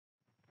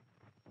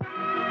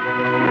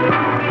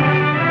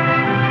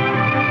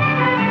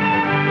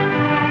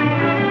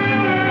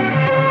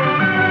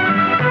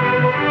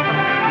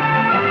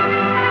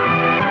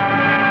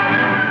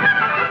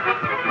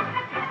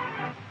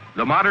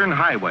modern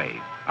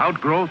highway,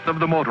 outgrowth of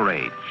the motor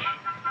age.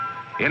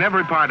 In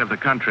every part of the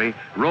country,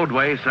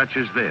 roadways such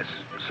as this,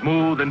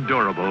 smooth and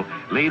durable,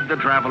 lead the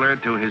traveler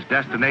to his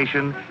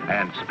destination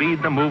and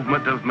speed the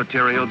movement of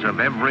materials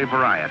of every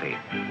variety.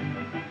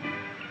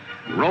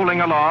 Rolling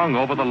along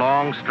over the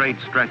long, straight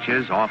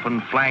stretches, often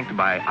flanked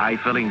by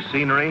eye-filling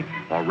scenery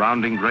or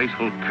rounding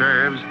graceful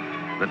curves,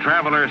 the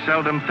traveler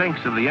seldom thinks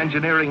of the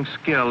engineering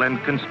skill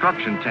and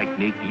construction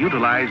technique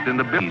utilized in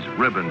these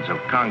ribbons of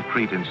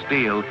concrete and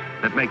steel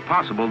that make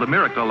possible the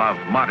miracle of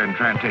modern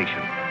transportation.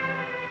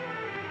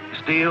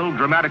 Steel,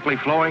 dramatically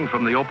flowing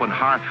from the open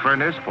hearth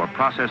furnace for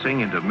processing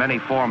into many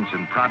forms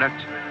and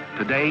products,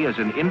 today is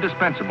an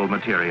indispensable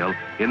material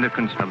in the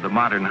construction of the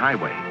modern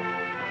highway.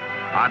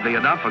 Oddly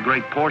enough, a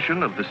great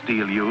portion of the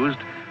steel used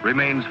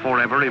remains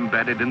forever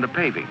embedded in the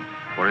paving,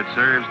 where it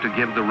serves to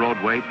give the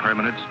roadway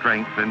permanent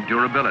strength and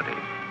durability.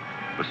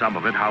 Some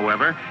of it,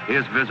 however,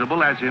 is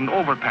visible as in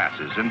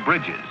overpasses and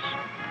bridges.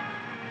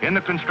 In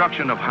the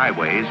construction of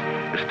highways,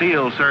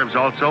 steel serves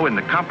also in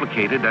the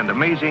complicated and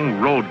amazing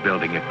road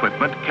building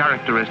equipment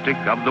characteristic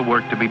of the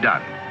work to be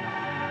done.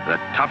 The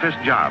toughest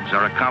jobs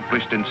are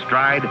accomplished in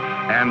stride,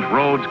 and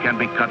roads can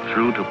be cut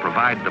through to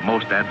provide the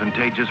most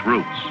advantageous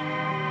routes.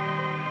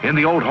 In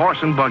the old horse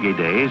and buggy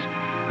days,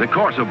 the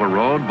course of a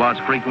road was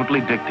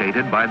frequently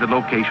dictated by the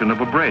location of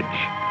a bridge.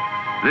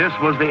 This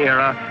was the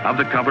era of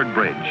the covered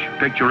bridge,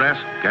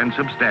 picturesque and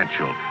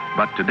substantial,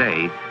 but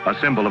today a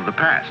symbol of the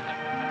past.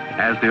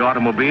 As the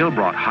automobile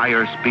brought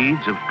higher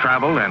speeds of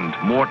travel and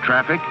more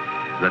traffic,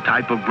 the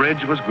type of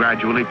bridge was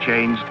gradually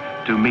changed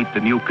to meet the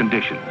new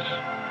conditions.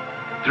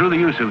 Through the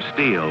use of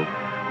steel,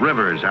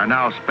 rivers are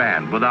now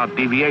spanned without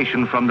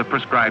deviation from the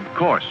prescribed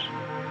course.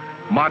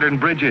 Modern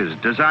bridges,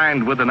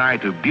 designed with an eye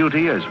to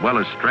beauty as well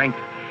as strength,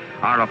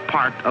 are a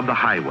part of the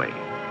highway.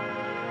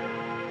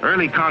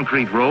 Early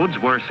concrete roads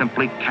were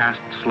simply cast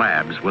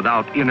slabs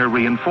without inner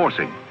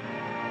reinforcing,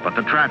 but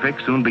the traffic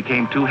soon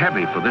became too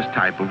heavy for this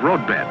type of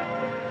roadbed.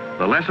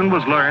 The lesson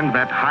was learned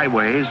that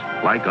highways,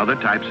 like other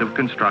types of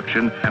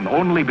construction, can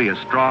only be as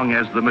strong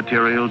as the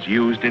materials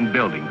used in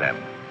building them.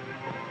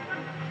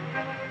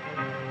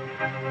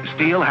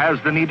 Steel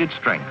has the needed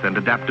strength and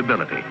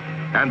adaptability,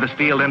 and the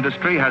steel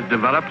industry has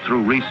developed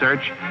through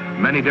research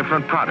many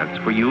different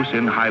products for use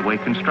in highway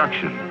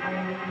construction.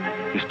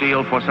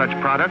 Steel for such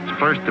products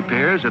first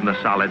appears in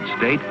the solid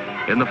state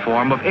in the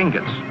form of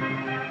ingots.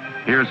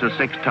 Here's a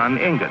 6-ton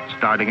ingot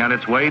starting on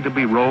its way to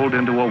be rolled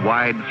into a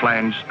wide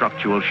flange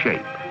structural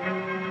shape.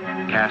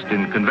 Cast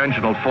in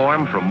conventional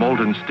form from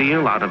molten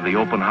steel out of the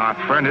open hearth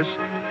furnace,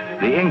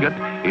 the ingot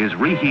is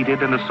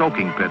reheated in a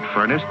soaking pit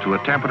furnace to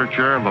a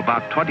temperature of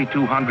about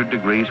 2200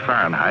 degrees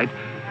Fahrenheit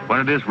when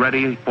it is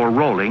ready for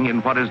rolling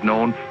in what is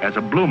known as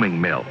a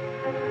blooming mill.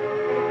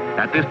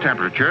 At this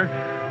temperature,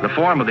 the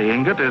form of the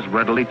ingot is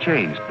readily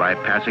changed by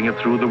passing it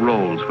through the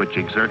rolls, which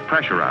exert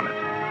pressure on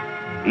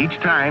it. Each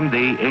time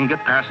the ingot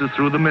passes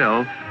through the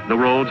mill, the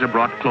rolls are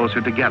brought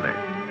closer together.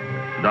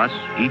 Thus,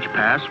 each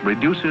pass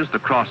reduces the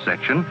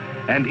cross-section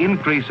and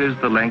increases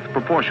the length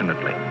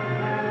proportionately.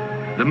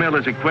 The mill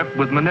is equipped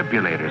with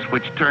manipulators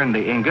which turn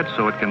the ingot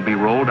so it can be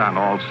rolled on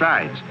all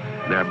sides,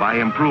 thereby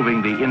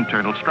improving the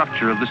internal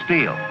structure of the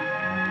steel.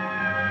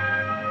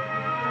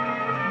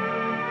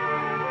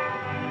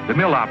 The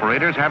mill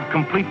operators have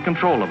complete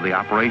control of the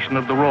operation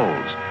of the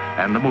rolls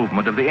and the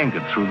movement of the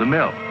ingot through the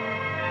mill.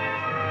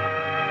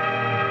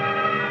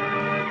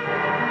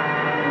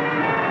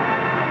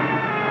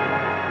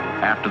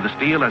 After the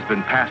steel has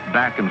been passed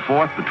back and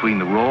forth between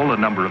the roll a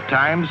number of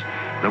times,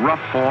 the rough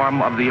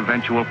form of the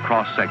eventual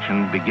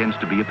cross-section begins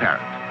to be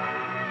apparent.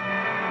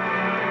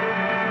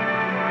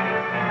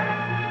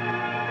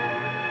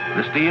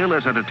 The steel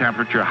is at a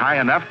temperature high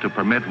enough to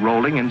permit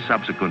rolling in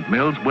subsequent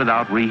mills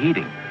without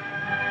reheating.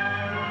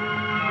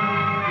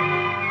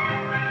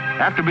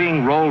 After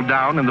being rolled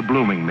down in the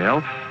blooming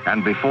mill,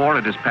 and before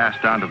it is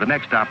passed on to the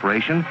next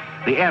operation,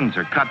 the ends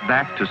are cut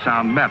back to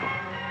sound metal.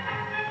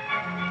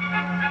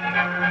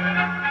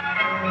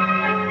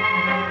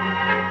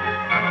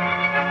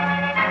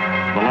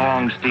 The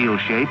long steel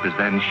shape is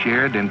then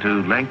sheared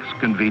into lengths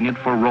convenient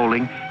for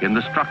rolling in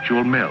the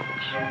structural mills.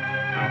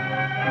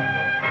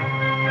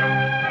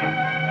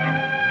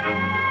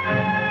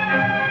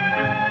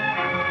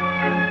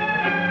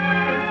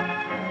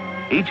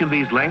 Each of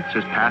these lengths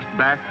is passed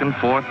back and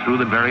forth through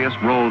the various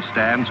roll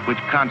stands which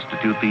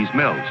constitute these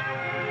mills.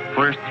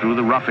 First through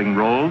the roughing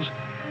rolls,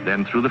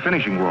 then through the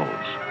finishing rolls.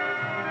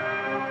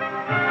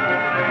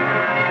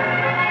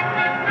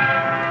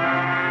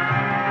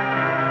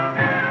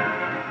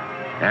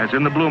 As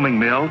in the blooming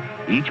mill,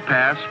 each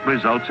pass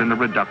results in a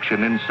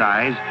reduction in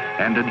size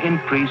and an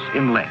increase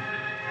in length.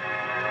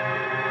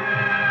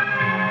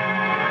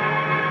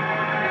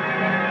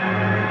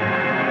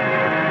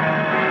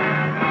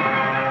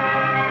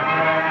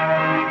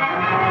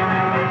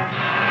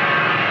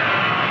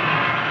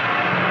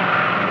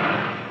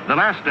 The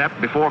last step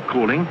before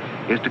cooling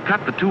is to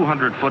cut the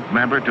 200-foot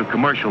member to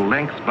commercial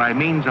lengths by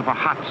means of a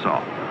hot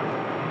saw.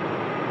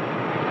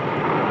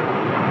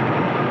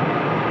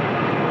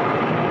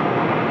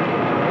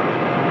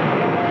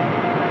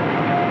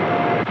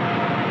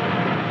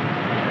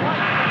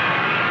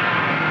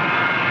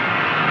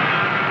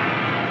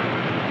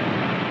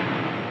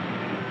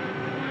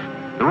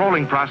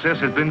 rolling process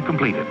has been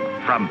completed,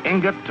 from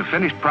ingot to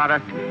finished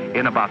product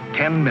in about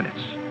 10 minutes.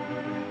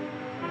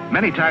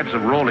 Many types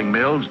of rolling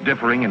mills,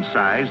 differing in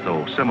size,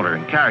 though similar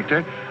in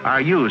character,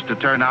 are used to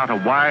turn out a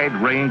wide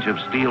range of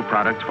steel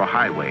products for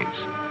highways.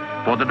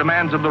 For the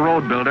demands of the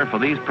road builder for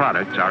these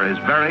products are as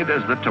varied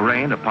as the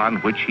terrain upon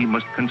which he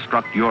must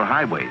construct your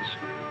highways.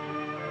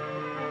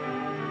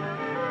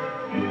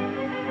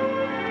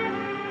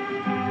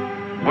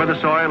 Where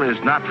the soil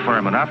is not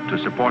firm enough to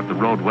support the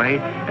roadway,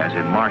 as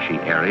in marshy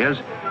areas,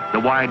 the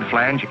wide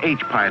flange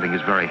H-piling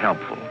is very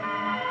helpful.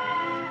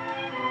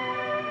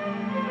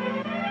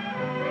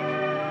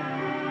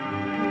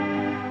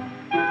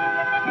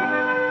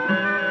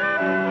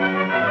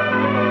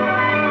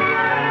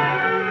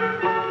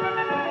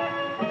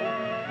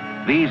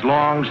 These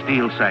long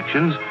steel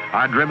sections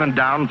are driven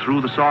down through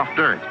the soft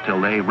earth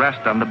till they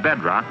rest on the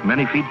bedrock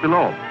many feet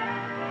below.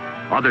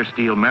 Other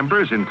steel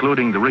members,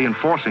 including the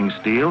reinforcing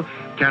steel,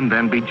 can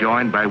then be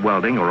joined by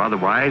welding or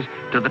otherwise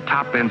to the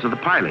top ends of the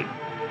piling.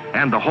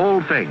 And the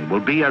whole thing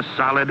will be as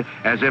solid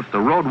as if the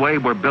roadway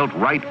were built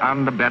right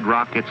on the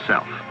bedrock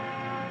itself.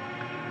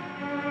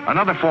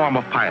 Another form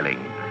of piling,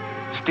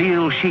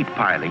 steel sheet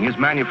piling, is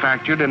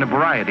manufactured in a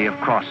variety of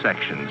cross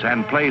sections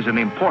and plays an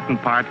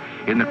important part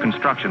in the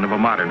construction of a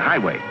modern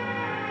highway.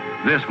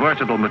 This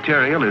versatile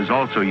material is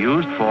also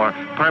used for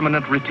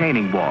permanent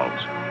retaining walls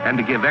and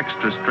to give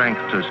extra strength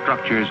to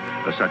structures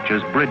such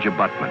as bridge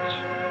abutments.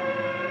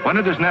 When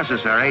it is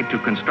necessary to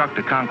construct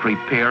a concrete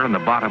pier on the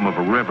bottom of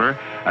a river,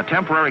 a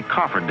temporary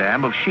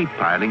cofferdam of sheet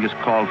piling is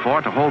called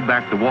for to hold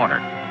back the water.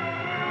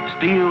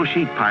 Steel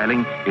sheet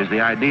piling is the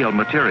ideal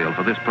material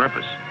for this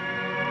purpose.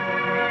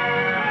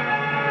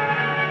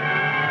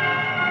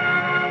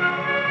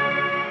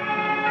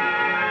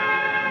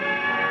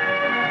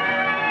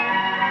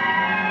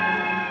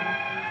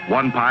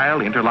 One pile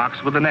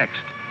interlocks with the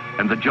next,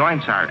 and the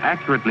joints are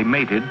accurately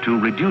mated to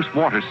reduce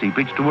water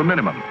seepage to a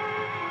minimum.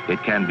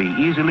 It can be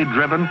easily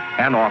driven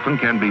and often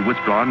can be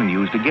withdrawn and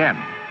used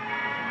again.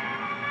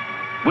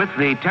 With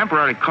the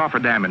temporary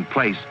cofferdam in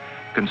place,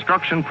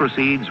 construction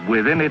proceeds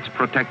within its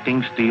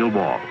protecting steel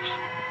walls.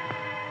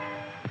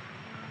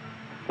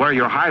 Where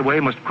your highway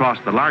must cross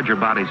the larger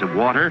bodies of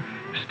water,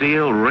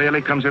 steel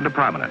really comes into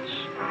prominence.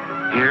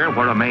 Here,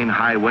 where a main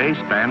highway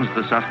spans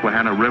the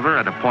Susquehanna River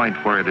at a point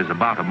where it is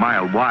about a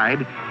mile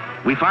wide,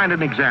 we find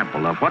an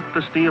example of what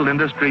the steel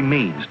industry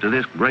means to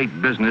this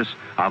great business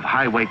of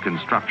highway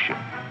construction.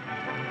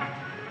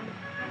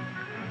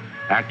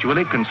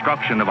 Actually,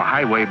 construction of a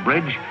highway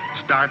bridge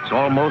starts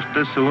almost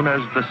as soon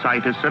as the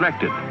site is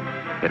selected.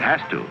 It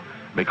has to,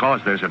 because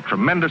there's a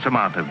tremendous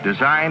amount of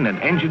design and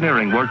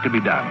engineering work to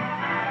be done.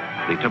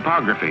 The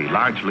topography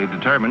largely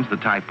determines the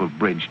type of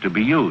bridge to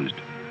be used.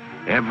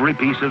 Every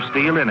piece of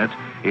steel in it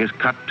is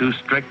cut to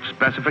strict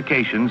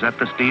specifications at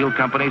the steel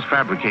company's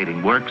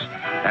fabricating works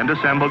and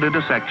assembled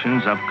into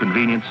sections of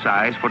convenient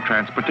size for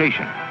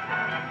transportation.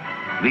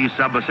 These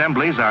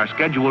sub-assemblies are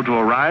scheduled to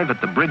arrive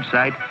at the bridge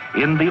site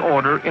in the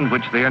order in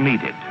which they are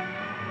needed.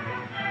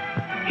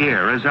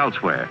 Here, as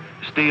elsewhere,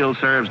 steel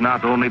serves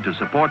not only to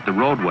support the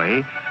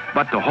roadway,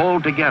 but to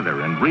hold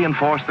together and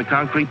reinforce the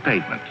concrete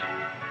pavement.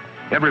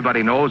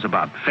 Everybody knows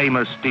about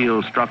famous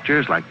steel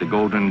structures like the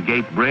Golden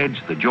Gate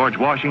Bridge, the George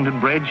Washington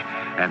Bridge,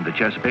 and the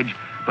Chesapeake Bridge,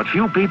 but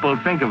few people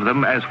think of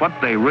them as what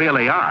they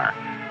really are,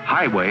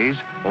 highways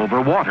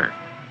over water.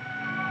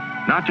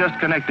 Not just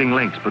connecting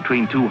links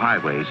between two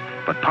highways,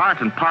 but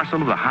part and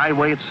parcel of the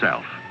highway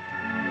itself.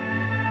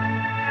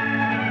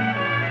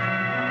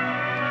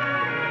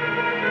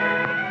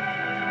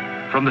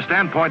 From the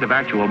standpoint of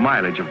actual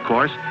mileage, of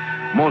course,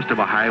 most of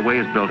a highway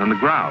is built on the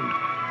ground.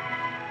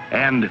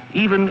 And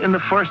even in the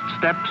first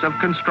steps of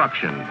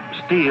construction,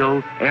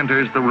 steel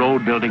enters the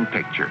road building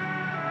picture.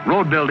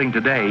 Road building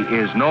today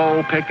is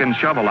no pick and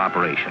shovel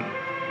operation.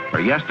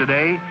 Where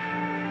yesterday,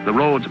 the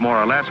roads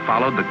more or less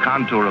followed the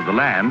contour of the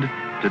land,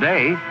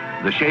 today,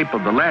 the shape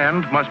of the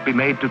land must be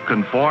made to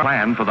conform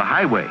land for the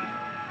highway.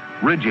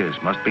 Ridges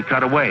must be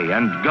cut away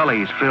and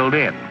gullies filled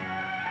in.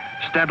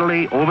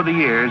 Steadily, over the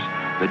years,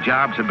 the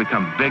jobs have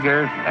become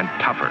bigger and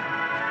tougher.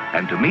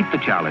 And to meet the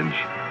challenge,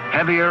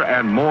 heavier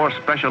and more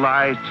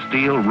specialized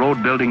steel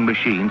road building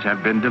machines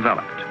have been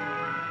developed.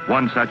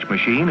 One such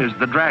machine is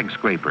the drag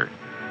scraper.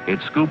 It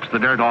scoops the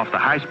dirt off the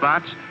high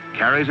spots,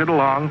 carries it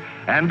along,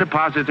 and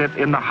deposits it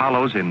in the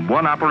hollows in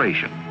one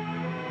operation.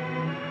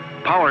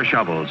 Power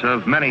shovels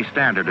of many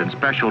standard and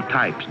special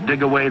types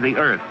dig away the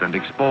earth and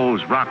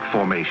expose rock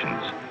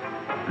formations.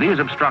 These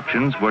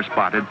obstructions were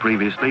spotted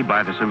previously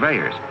by the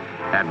surveyors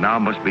and now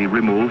must be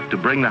removed to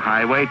bring the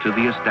highway to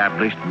the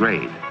established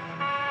grade.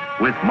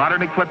 With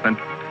modern equipment,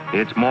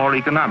 it's more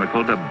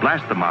economical to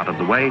blast them out of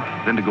the way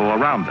than to go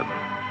around them.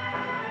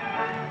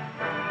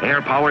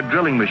 Air-powered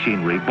drilling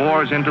machinery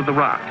bores into the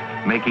rock,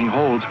 making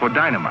holes for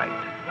dynamite.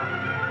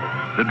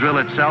 The drill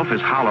itself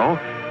is hollow,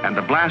 and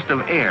the blast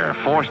of air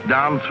forced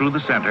down through the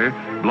center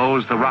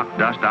blows the rock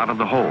dust out of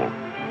the hole.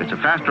 It's a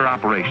faster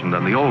operation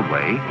than the old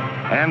way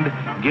and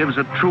gives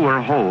a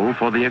truer hole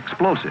for the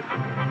explosive.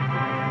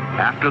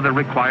 After the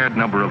required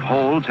number of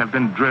holes have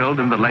been drilled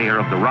in the layer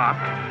of the rock,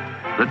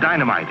 The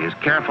dynamite is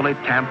carefully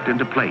tamped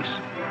into place.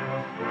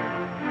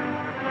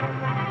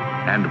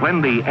 And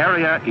when the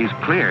area is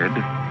cleared,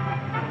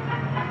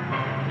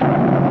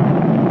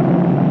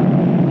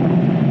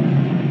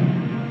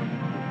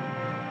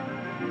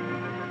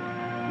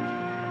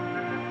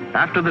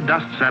 after the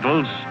dust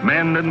settles,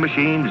 men and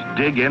machines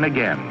dig in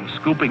again,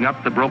 scooping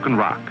up the broken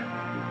rock.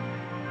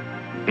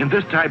 In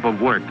this type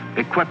of work,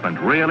 equipment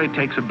really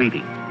takes a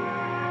beating.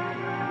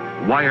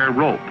 Wire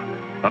rope,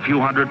 a few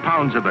hundred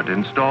pounds of it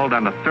installed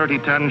on a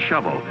 30-ton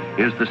shovel,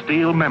 is the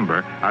steel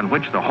member on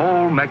which the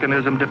whole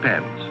mechanism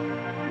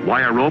depends.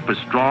 Wire rope is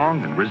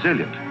strong and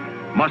resilient,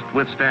 must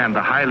withstand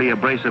the highly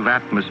abrasive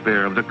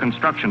atmosphere of the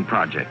construction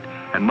project,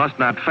 and must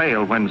not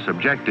fail when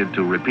subjected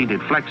to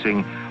repeated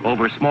flexing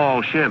over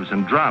small shivs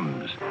and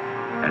drums.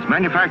 As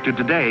manufactured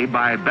today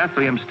by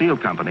Bethlehem Steel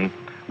Company,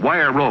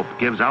 wire rope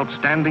gives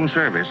outstanding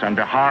service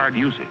under hard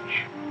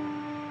usage.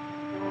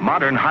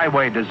 Modern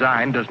highway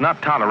design does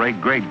not tolerate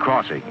grade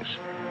crossings.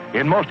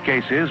 In most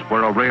cases,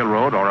 where a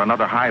railroad or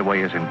another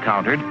highway is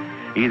encountered,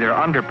 either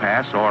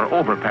underpass or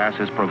overpass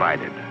is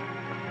provided.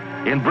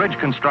 In bridge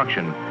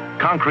construction,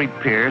 concrete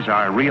piers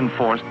are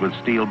reinforced with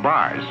steel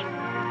bars.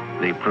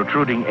 The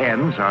protruding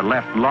ends are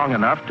left long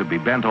enough to be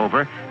bent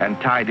over and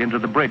tied into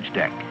the bridge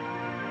deck.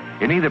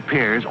 In either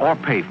piers or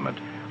pavement,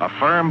 a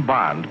firm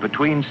bond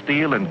between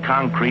steel and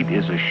concrete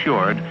is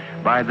assured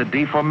by the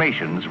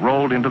deformations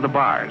rolled into the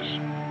bars.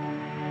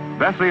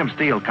 Bethlehem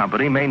Steel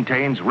Company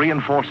maintains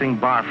reinforcing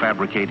bar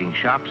fabricating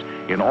shops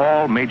in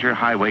all major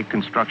highway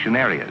construction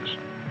areas.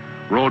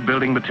 Road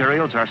building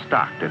materials are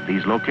stocked at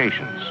these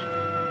locations.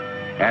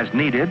 As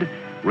needed,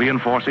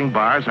 reinforcing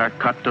bars are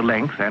cut to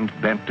length and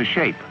bent to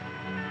shape.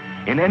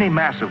 In any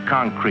mass of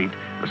concrete,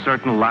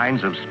 certain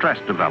lines of stress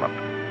develop,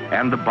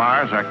 and the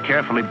bars are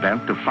carefully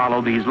bent to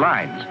follow these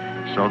lines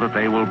so that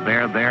they will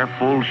bear their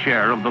full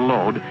share of the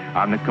load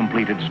on the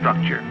completed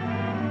structure.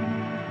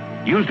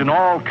 Used in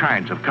all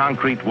kinds of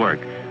concrete work,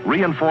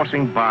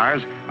 reinforcing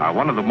bars are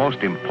one of the most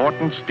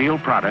important steel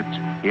products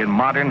in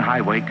modern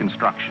highway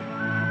construction.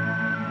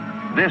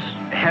 This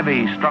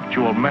heavy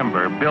structural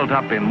member built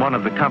up in one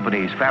of the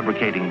company's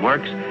fabricating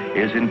works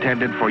is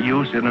intended for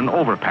use in an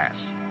overpass.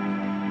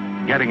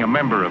 Getting a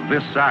member of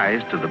this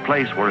size to the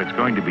place where it's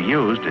going to be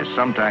used is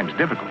sometimes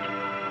difficult.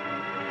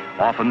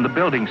 Often the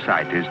building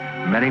site is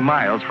many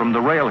miles from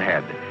the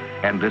railhead,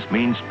 and this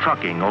means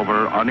trucking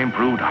over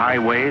unimproved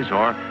highways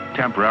or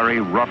temporary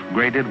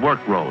rough-graded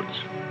work roads.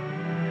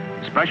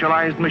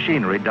 Specialized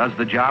machinery does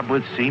the job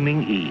with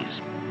seeming ease.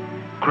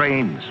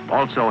 Cranes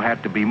also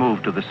had to be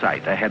moved to the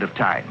site ahead of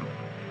time.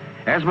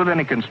 As with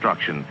any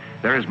construction,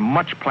 there is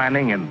much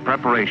planning and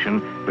preparation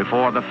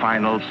before the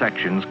final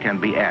sections can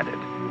be added.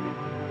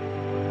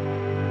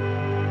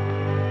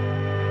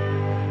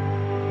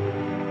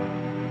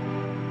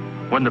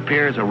 When the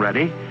piers are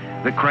ready,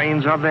 the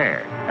cranes are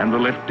there and the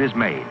lift is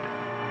made.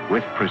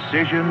 With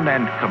precision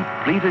and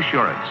complete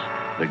assurance,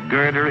 the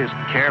girder is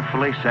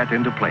carefully set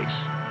into place.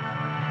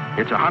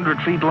 It's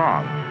 100 feet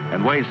long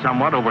and weighs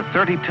somewhat over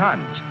 30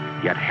 tons,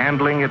 yet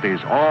handling it is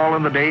all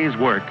in the day's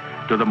work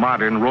to the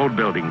modern road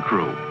building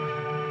crew.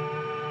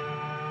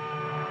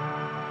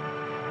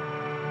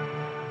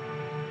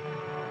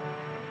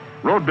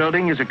 Road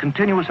building is a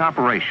continuous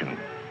operation.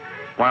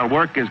 While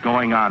work is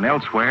going on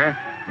elsewhere,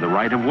 the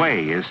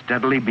right-of-way is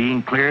steadily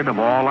being cleared of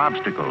all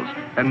obstacles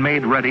and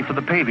made ready for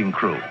the paving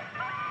crew.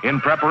 In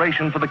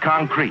preparation for the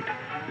concrete,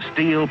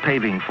 steel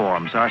paving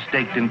forms are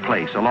staked in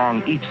place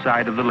along each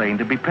side of the lane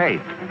to be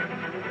paved.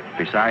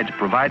 Besides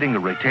providing a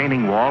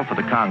retaining wall for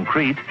the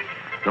concrete,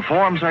 the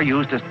forms are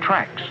used as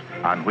tracks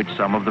on which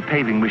some of the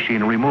paving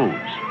machinery moves.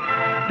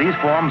 These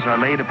forms are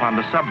laid upon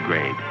the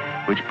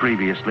subgrade, which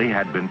previously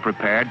had been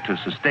prepared to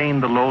sustain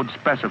the load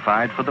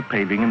specified for the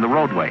paving in the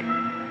roadway.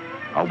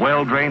 A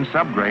well-drained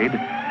subgrade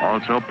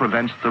also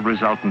prevents the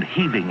resultant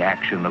heaving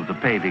action of the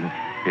paving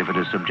if it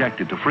is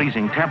subjected to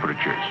freezing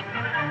temperatures.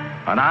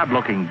 An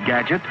odd-looking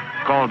gadget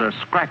called a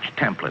scratch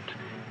template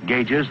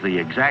gauges the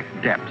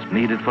exact depth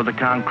needed for the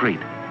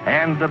concrete,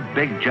 and the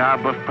big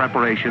job of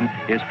preparation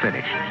is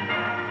finished.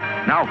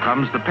 Now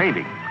comes the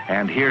paving,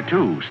 and here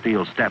too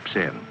steel steps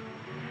in.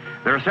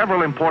 There are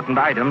several important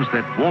items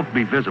that won't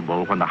be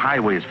visible when the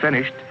highway is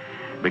finished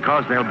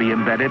because they'll be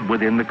embedded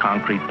within the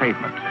concrete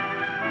pavement.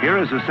 Here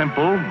is a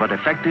simple but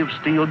effective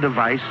steel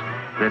device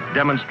that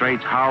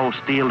demonstrates how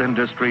steel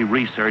industry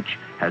research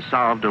has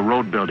solved a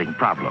road building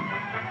problem.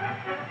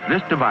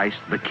 This device,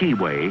 the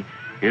keyway,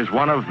 is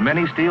one of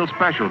many steel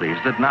specialties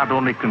that not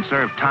only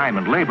conserve time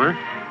and labor,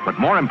 but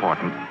more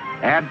important,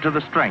 add to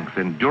the strength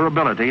and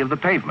durability of the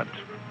pavement.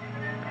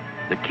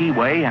 The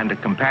keyway and a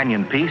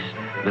companion piece,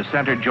 the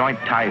center joint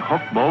tie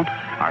hook bolt,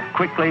 are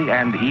quickly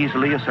and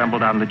easily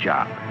assembled on the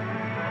job.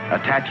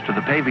 Attached to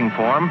the paving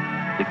form,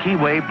 the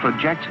keyway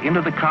projects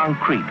into the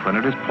concrete when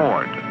it is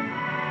poured.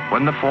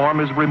 When the form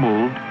is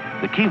removed,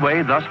 the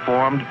keyway thus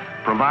formed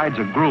provides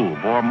a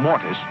groove or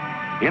mortise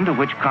into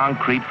which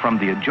concrete from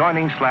the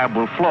adjoining slab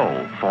will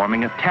flow,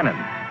 forming a tenon.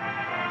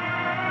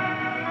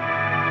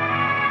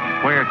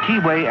 Where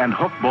keyway and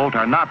hook bolt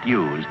are not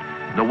used,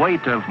 The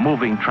weight of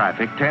moving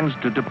traffic tends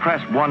to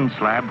depress one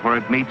slab where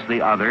it meets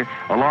the other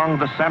along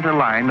the center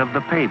line of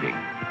the paving.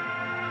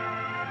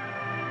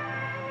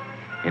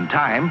 In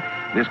time,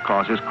 this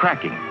causes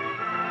cracking.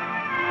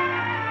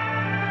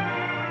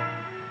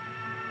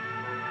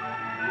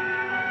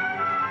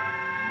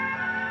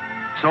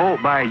 So,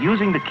 by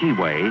using the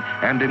keyway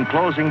and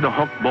enclosing the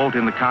hook bolt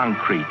in the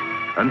concrete,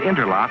 an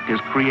interlock is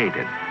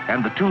created,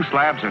 and the two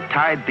slabs are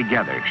tied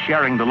together,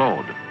 sharing the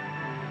load.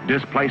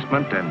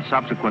 Displacement and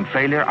subsequent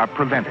failure are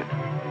prevented.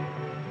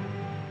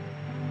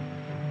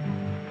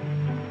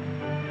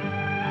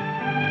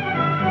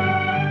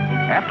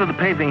 After the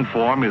paving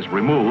form is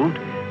removed,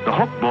 the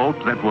hook bolt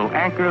that will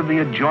anchor the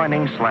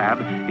adjoining slab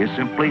is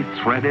simply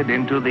threaded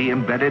into the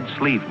embedded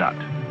sleeve nut.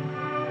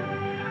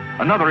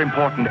 Another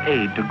important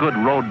aid to good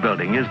road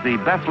building is the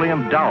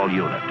Bethlehem dowel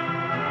unit.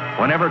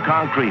 Whenever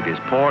concrete is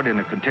poured in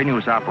a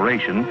continuous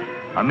operation,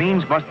 a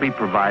means must be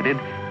provided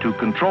to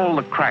control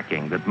the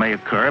cracking that may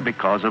occur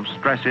because of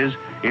stresses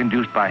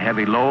induced by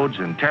heavy loads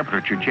and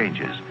temperature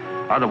changes.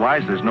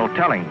 Otherwise, there's no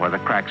telling where the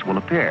cracks will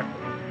appear.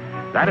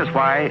 That is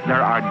why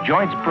there are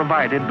joints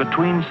provided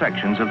between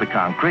sections of the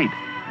concrete.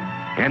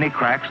 Any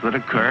cracks that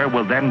occur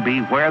will then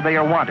be where they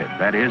are wanted,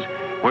 that is,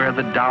 where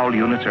the dowel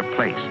units are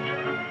placed.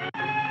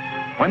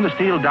 When the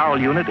steel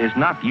dowel unit is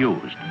not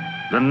used,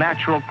 the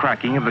natural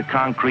cracking of the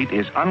concrete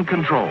is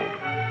uncontrolled.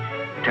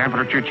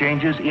 Temperature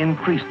changes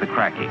increase the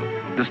cracking,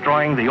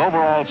 destroying the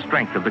overall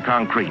strength of the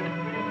concrete.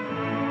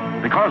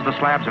 Because the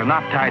slabs are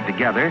not tied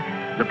together,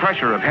 the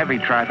pressure of heavy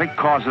traffic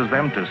causes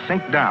them to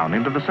sink down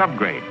into the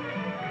subgrade.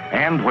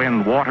 And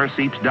when water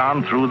seeps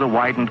down through the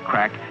widened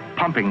crack,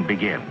 pumping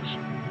begins.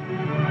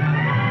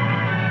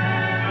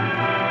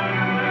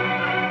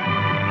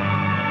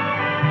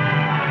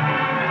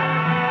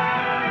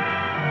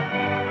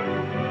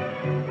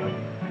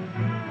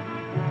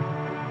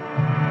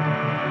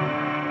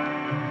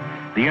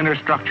 The inner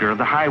structure of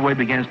the highway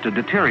begins to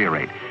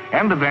deteriorate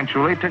and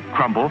eventually to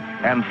crumble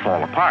and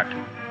fall apart.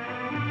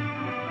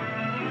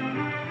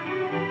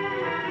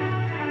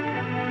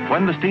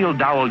 When the steel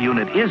dowel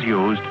unit is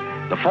used,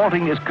 the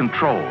faulting is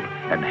controlled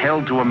and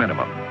held to a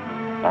minimum.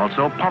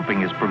 Also,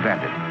 pumping is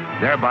prevented,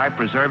 thereby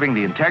preserving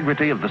the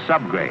integrity of the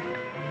subgrade.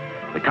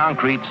 The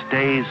concrete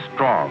stays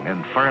strong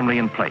and firmly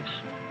in place.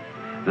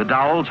 The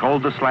dowels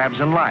hold the slabs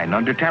in line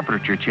under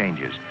temperature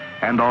changes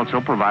and also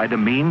provide a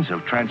means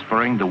of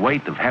transferring the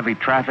weight of heavy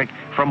traffic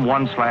from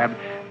one slab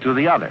to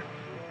the other.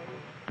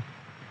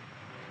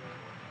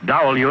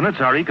 Dowel units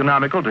are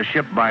economical to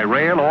ship by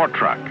rail or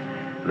truck.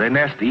 They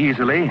nest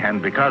easily,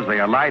 and because they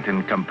are light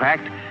and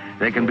compact,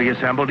 they can be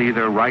assembled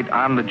either right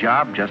on the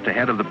job just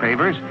ahead of the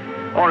pavers,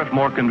 or if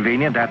more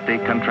convenient, at the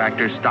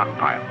contractor's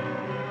stockpile.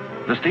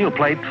 The steel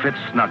plate fits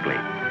snugly,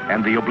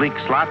 and the oblique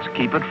slots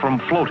keep it from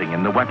floating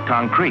in the wet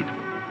concrete.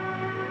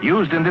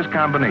 Used in this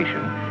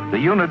combination, the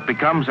unit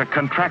becomes a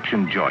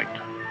contraction joint.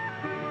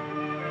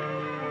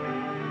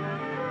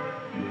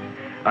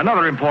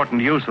 Another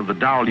important use of the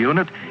dowel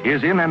unit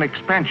is in an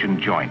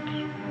expansion joint.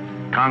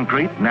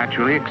 Concrete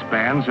naturally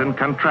expands and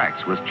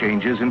contracts with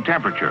changes in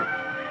temperature.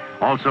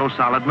 Also,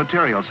 solid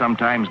material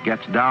sometimes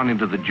gets down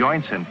into the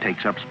joints and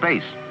takes up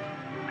space.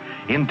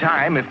 In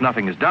time, if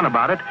nothing is done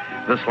about it,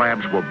 the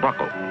slabs will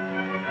buckle.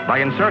 By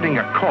inserting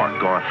a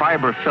cork or a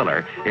fiber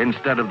filler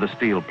instead of the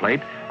steel plate,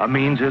 a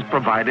means is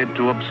provided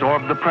to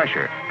absorb the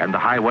pressure, and the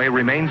highway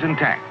remains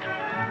intact.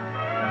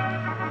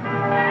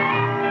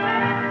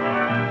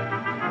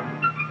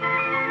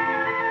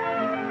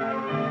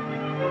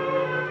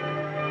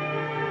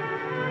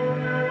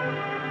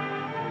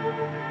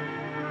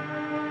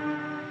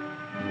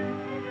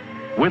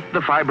 With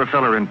the fiber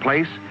filler in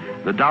place,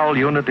 the dowel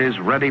unit is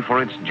ready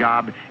for its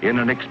job in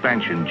an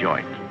expansion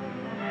joint.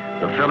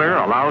 The filler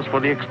allows for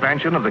the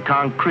expansion of the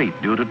concrete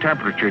due to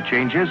temperature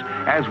changes,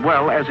 as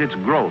well as its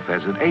growth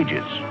as it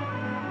ages.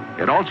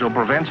 It also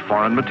prevents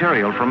foreign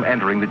material from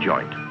entering the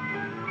joint.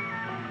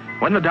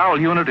 When the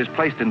dowel unit is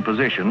placed in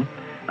position,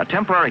 a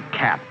temporary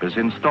cap is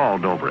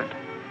installed over it.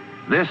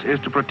 This is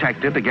to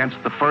protect it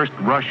against the first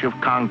rush of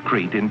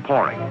concrete in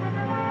pouring.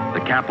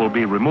 The cap will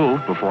be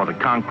removed before the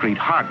concrete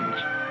hardens.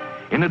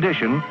 In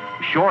addition,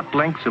 short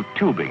lengths of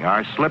tubing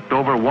are slipped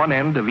over one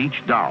end of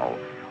each dowel,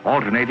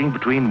 alternating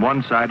between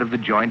one side of the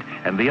joint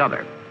and the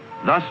other.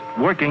 Thus,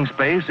 working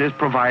space is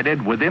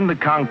provided within the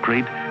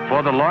concrete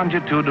for the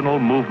longitudinal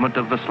movement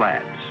of the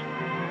slabs.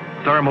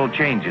 Thermal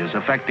changes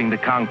affecting the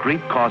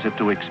concrete cause it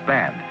to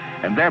expand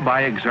and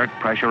thereby exert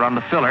pressure on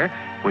the filler,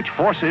 which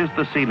forces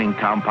the sealing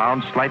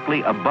compound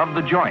slightly above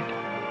the joint.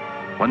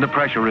 When the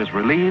pressure is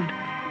relieved,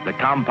 the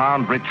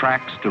compound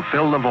retracts to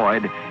fill the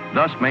void,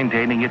 thus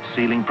maintaining its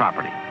sealing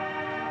property.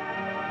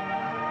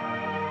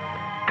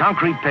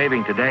 Concrete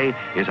paving today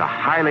is a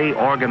highly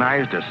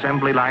organized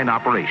assembly line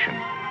operation.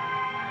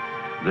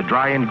 The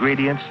dry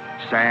ingredients,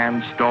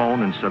 sand,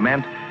 stone, and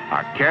cement,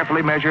 are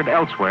carefully measured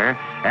elsewhere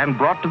and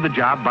brought to the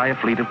job by a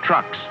fleet of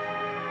trucks.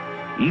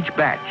 Each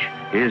batch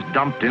is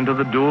dumped into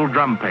the dual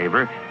drum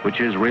paver,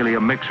 which is really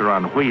a mixer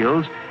on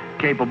wheels,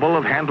 capable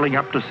of handling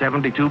up to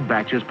 72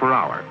 batches per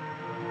hour.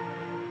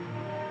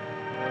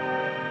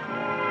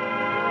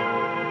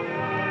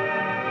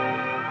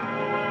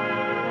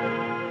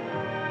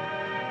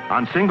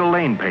 On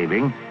single-lane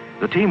paving,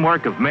 the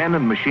teamwork of men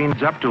and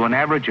machines up to an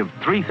average of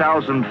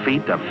 3,000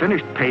 feet of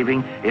finished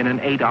paving in an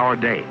 8-hour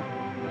day.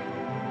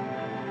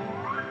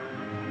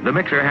 The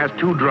mixer has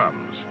 2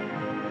 drums.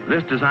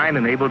 This design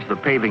enables the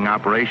paving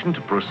operation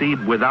to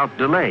proceed without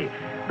delay,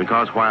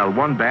 because while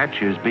one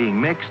batch is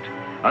being mixed,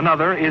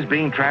 another is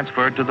being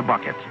transferred to the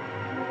bucket.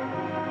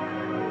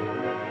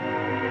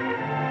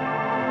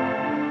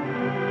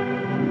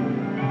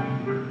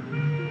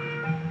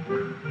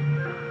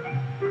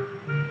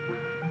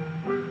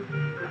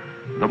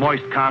 The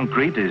moist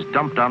concrete is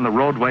dumped on the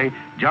roadway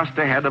just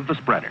ahead of the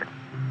spreader.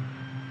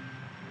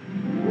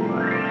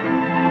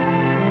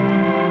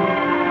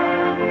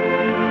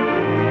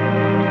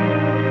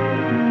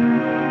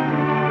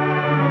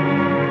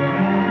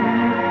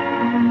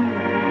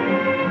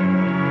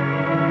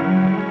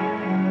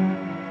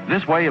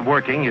 This way of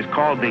working is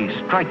called the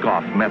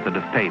strike-off method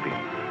of paving,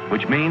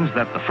 which means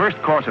that the first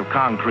course of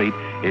concrete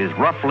is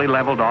roughly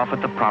leveled off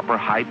at the proper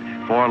height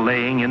for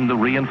laying in the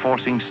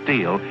reinforcing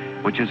steel,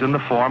 which is in the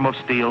form of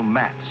steel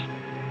mats.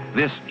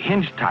 This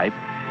hinge type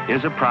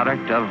is a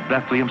product of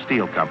Bethlehem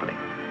Steel Company.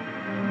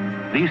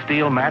 These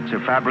steel mats are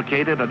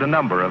fabricated at a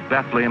number of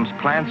Bethlehem's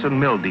plants and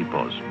mill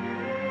depots.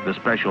 The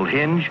special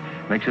hinge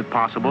makes it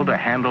possible to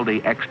handle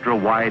the extra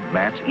wide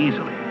mats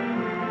easily.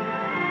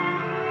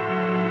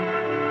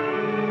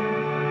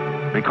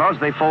 Because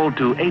they fold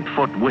to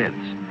 8-foot widths,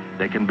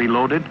 they can be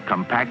loaded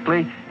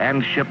compactly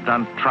and shipped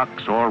on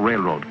trucks or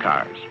railroad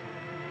cars.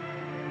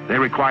 They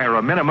require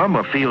a minimum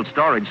of field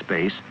storage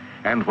space,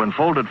 and when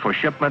folded for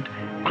shipment,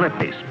 clip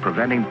base,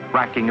 preventing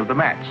racking of the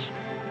mats.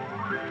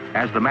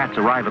 As the mats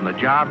arrive on the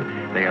job,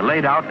 they are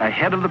laid out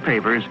ahead of the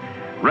pavers,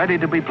 ready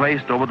to be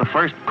placed over the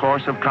first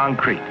course of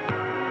concrete.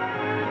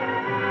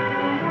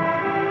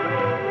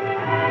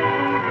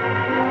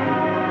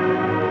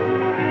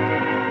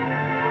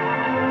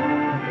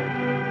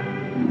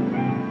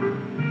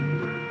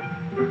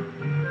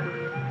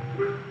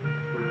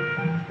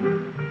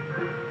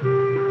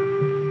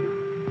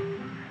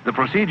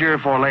 The procedure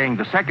for laying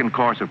the second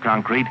course of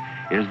concrete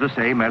is the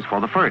same as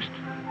for the first.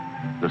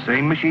 The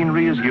same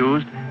machinery is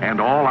used and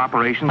all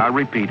operations are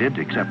repeated,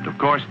 except, of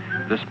course,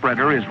 the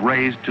spreader is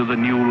raised to the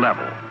new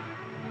level.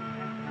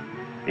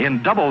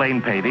 In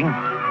double-lane paving,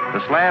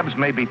 the slabs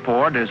may be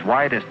poured as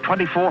wide as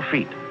 24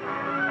 feet.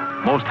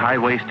 Most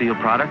highway steel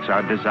products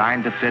are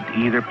designed to fit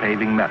either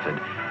paving method,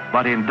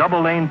 but in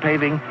double-lane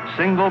paving,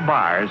 single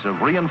bars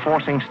of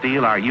reinforcing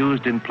steel are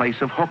used in place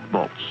of hook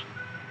bolts.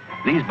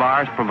 These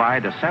bars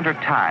provide a center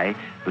tie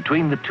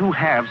between the 2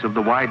 halves of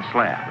the wide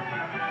slab.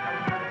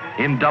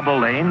 In double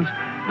lanes,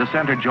 the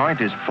center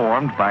joint is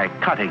formed by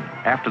cutting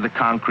after the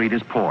concrete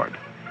is poured.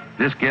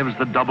 This gives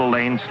the double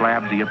lane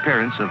slab the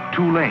appearance of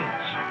 2 lanes.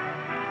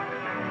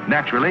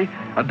 Naturally,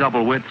 a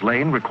double width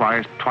lane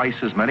requires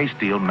twice as many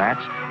steel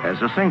mats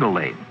as a single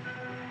lane.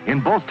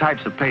 In both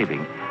types of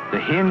paving, the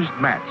hinged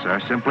mats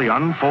are simply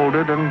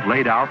unfolded and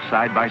laid out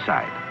side by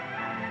side.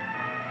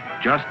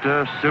 Just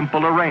a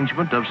simple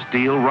arrangement of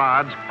steel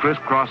rods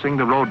crisscrossing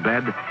the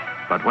roadbed,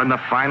 but when the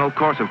final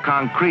course of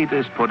concrete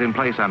is put in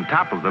place on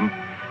top of them,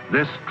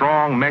 this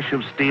strong mesh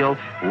of steel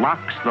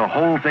locks the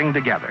whole thing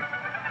together.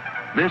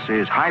 This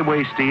is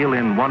highway steel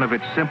in one of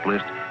its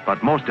simplest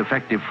but most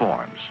effective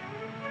forms.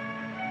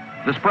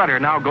 The spreader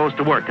now goes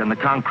to work in the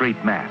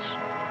concrete mass.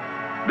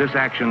 This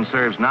action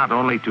serves not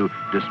only to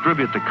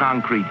distribute the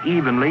concrete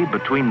evenly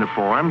between the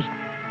forms,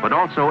 but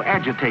also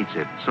agitates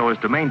it so as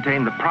to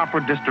maintain the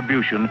proper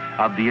distribution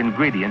of the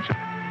ingredients.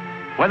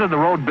 Whether the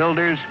road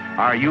builders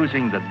are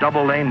using the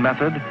double lane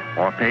method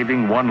or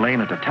paving 1 lane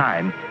at a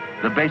time,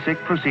 the basic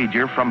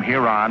procedure from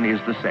here on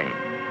is the same.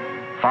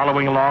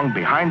 Following along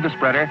behind the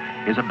spreader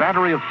is a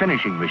battery of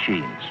finishing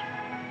machines.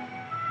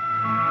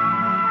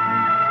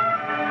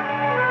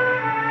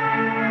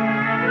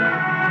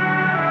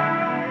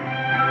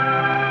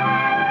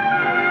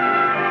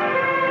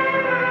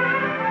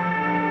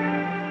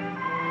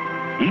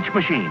 Each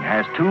machine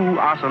has 2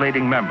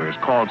 oscillating members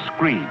called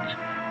screeds,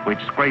 which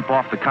scrape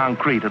off the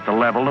concrete at the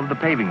level of the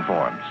paving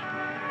forms.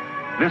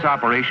 This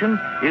operation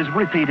is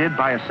repeated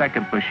by a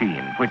second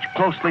machine, which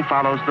closely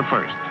follows the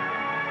first.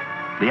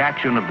 The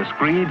action of the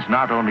screeds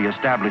not only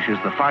establishes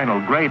the final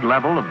grade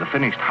level of the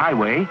finished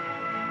highway,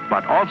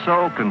 but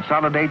also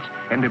consolidates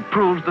and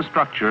improves the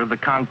structure of the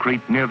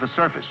concrete near the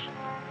surface.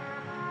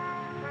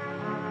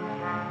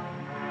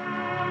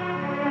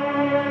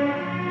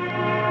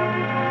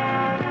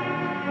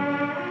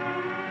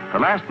 The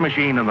last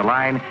machine in the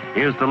line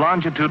is the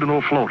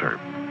longitudinal floater.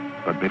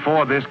 But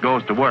before this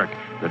goes to work,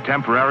 the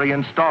temporary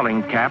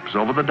installing caps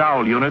over the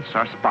dowel units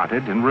are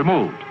spotted and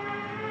removed.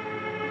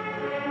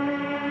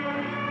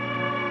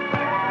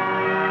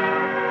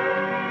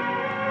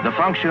 The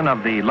function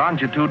of the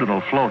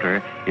longitudinal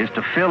floater is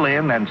to fill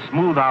in and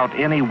smooth out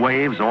any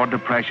waves or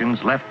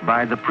depressions left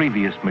by the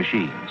previous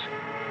machines.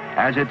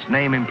 As its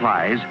name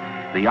implies,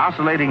 the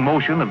oscillating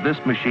motion of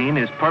this machine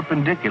is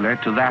perpendicular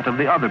to that of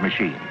the other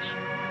machines.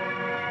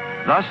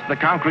 Thus, the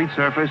concrete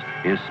surface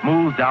is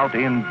smoothed out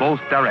in both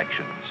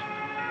directions.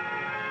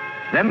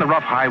 Then the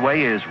rough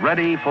highway is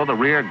ready for the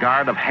rear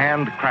guard of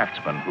hand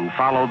craftsmen who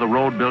follow the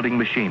road building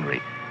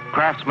machinery,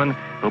 craftsmen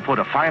who put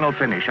a final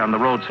finish on the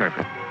road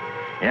surface.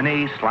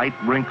 Any slight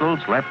wrinkles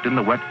left in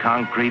the wet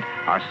concrete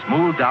are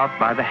smoothed out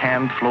by the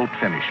hand float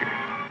finisher.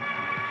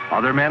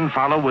 Other men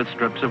follow with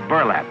strips of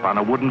burlap on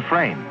a wooden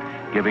frame,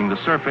 giving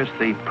the surface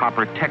the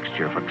proper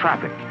texture for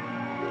traffic.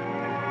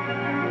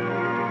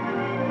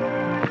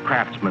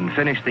 Craftsmen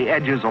finish the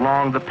edges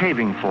along the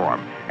paving form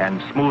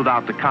and smooth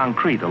out the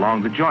concrete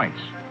along the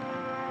joints.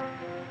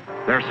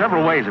 There are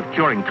several ways of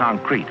curing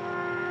concrete.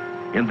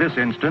 In this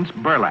instance,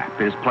 burlap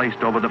is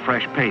placed over the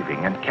fresh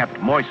paving and kept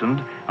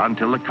moistened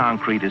until the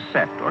concrete is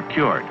set or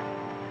cured.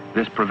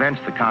 This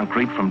prevents the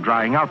concrete from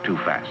drying out too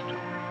fast.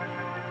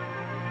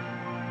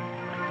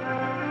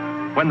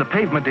 When the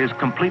pavement is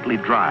completely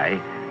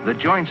dry, the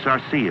joints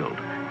are sealed,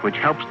 which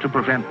helps to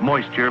prevent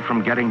moisture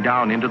from getting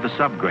down into the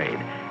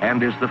subgrade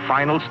and is the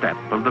final step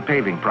of the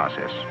paving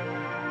process.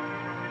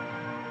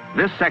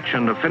 This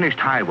section of finished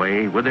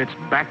highway with its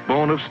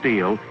backbone of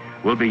steel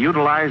will be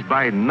utilized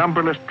by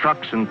numberless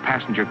trucks and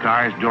passenger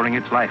cars during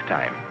its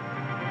lifetime.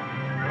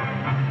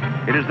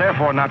 It is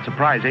therefore not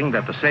surprising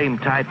that the same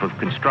type of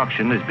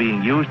construction is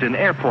being used in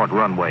airport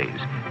runways,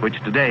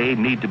 which today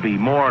need to be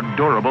more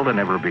durable than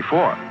ever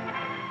before.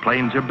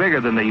 Planes are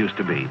bigger than they used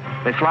to be.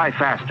 They fly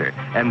faster,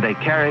 and they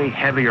carry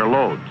heavier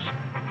loads.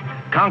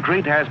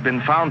 Concrete has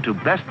been found to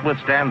best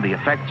withstand the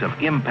effects of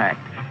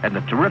impact and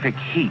the terrific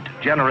heat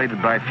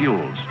generated by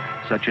fuels,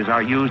 such as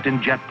are used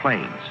in jet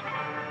planes.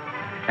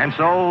 And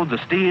so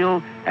the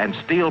steel and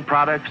steel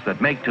products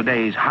that make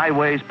today's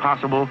highways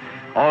possible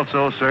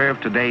also serve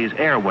today's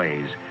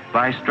airways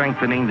by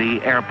strengthening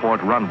the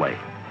airport runway.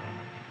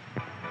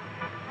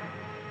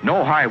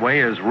 No highway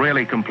is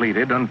really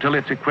completed until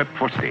it's equipped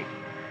for safety.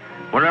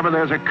 Wherever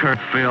there's a curb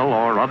fill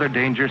or other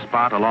danger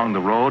spot along the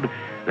road,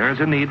 there's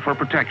a need for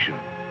protection.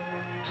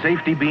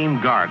 Safety beam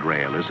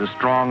guardrail is a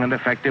strong and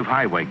effective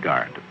highway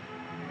guard.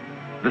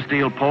 The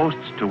steel posts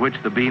to which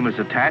the beam is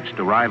attached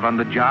arrive on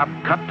the job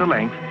cut to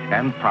length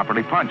and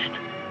properly punched.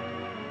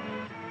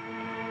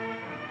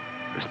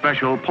 The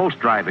special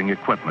post-driving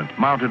equipment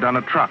mounted on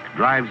a truck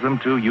drives them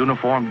to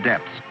uniform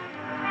depths.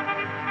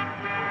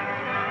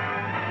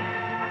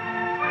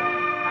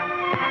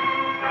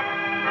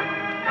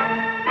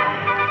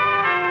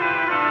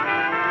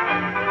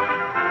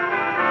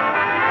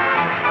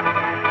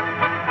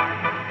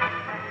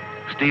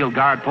 Steel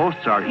guard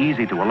posts are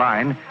easy to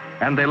align,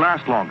 and they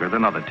last longer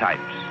than other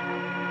types.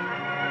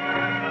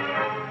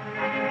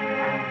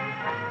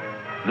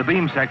 The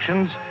beam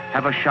sections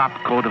have a shop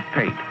coat of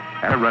paint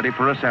and are ready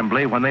for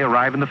assembly when they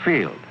arrive in the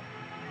field.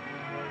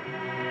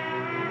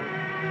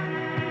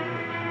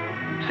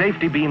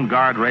 Safety beam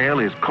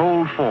guardrail is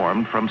cold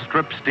formed from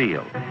strip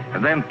steel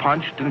and then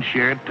punched and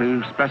sheared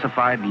to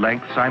specified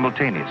length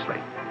simultaneously.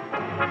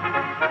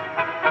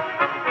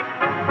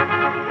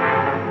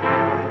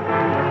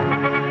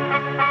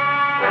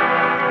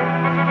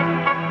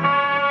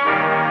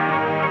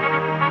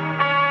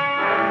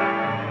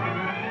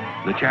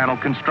 The channel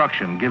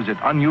construction gives it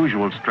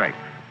unusual strength.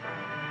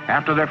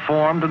 After they're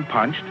formed and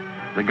punched,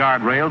 the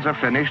guardrails are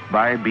finished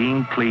by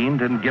being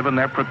cleaned and given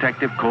their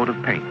protective coat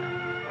of paint.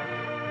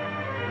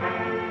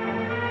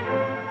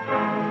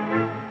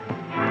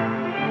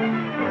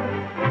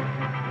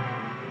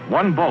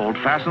 One bolt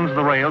fastens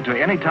the rail to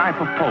any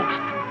type of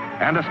post,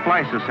 and a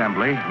splice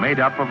assembly made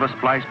up of a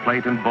splice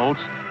plate and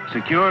bolts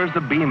secures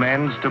the beam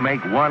ends to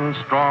make one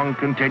strong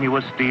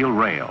continuous steel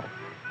rail.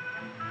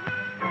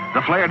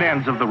 The flared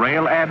ends of the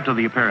rail add to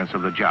the appearance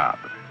of the job.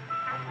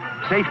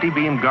 Safety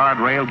beam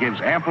guardrail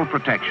gives ample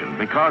protection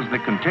because the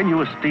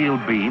continuous steel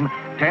beam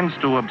tends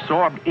to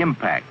absorb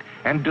impact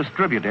and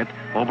distribute it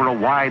over a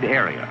wide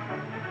area.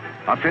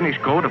 A finish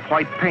coat of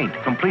white paint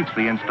completes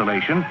the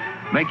installation,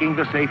 making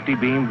the safety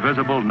beam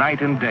visible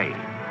night and day.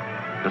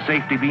 The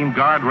safety beam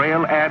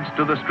guardrail adds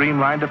to the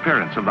streamlined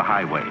appearance of the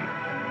highway.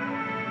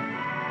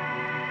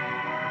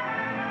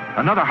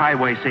 Another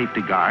highway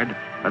safety guard,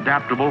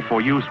 adaptable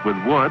for use with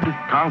wood,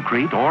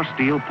 concrete, or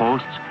steel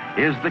posts,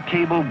 is the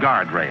cable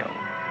guardrail.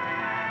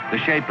 The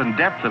shape and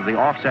depth of the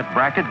offset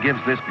bracket gives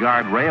this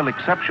guardrail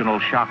exceptional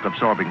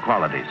shock-absorbing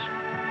qualities.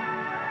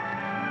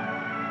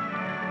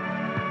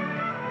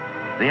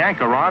 The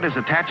anchor rod is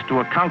attached to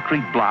a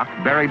concrete block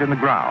buried in the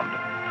ground.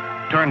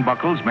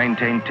 Turnbuckles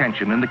maintain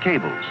tension in the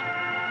cables.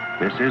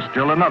 This is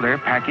still another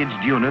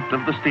packaged unit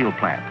of the steel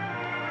plant.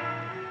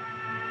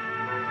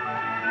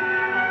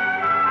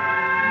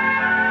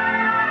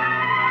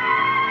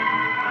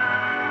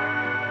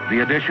 The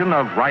addition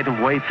of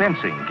right-of-way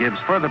fencing gives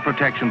further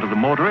protection to the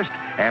motorist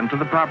and to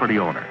the property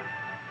owner.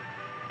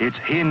 Its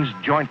hinged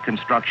joint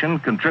construction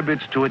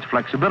contributes to its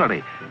flexibility,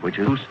 which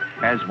is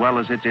as well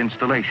as its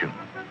installation.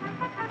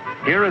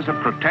 Here is a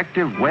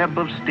protective web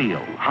of steel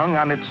hung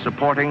on its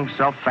supporting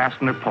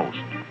self-fastener post,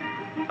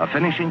 a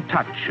finishing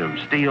touch of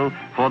steel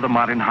for the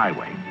modern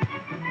highway.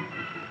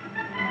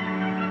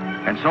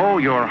 And so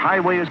your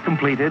highway is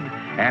completed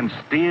and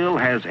steel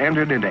has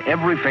entered into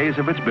every phase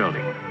of its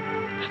building.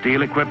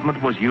 Steel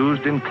equipment was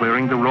used in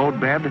clearing the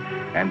roadbed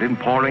and in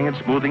pouring and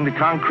smoothing the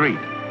concrete.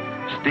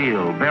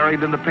 Steel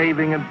buried in the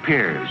paving and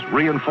piers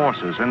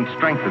reinforces and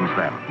strengthens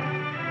them.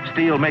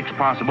 Steel makes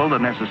possible the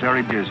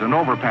necessary bridges and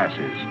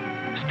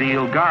overpasses.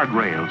 Steel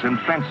guardrails and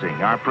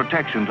fencing are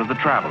protection to the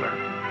traveler.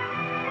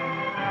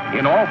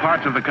 In all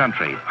parts of the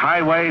country,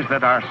 highways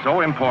that are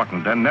so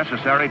important and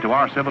necessary to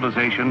our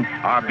civilization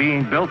are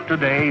being built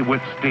today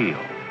with steel.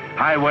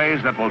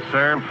 Highways that will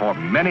serve for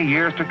many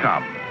years to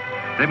come.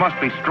 They must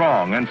be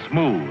strong and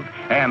smooth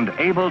and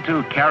able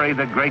to carry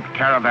the great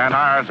caravan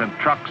cars and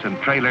trucks and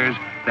trailers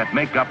that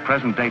make up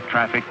present-day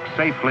traffic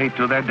safely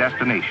to their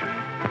destination.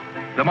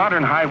 The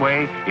modern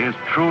highway is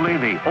truly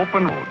the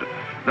open road,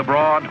 the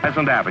broad,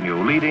 pleasant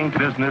avenue leading to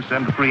business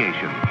and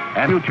creation,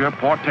 and future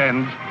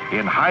portends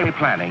in highway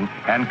planning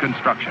and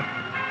construction.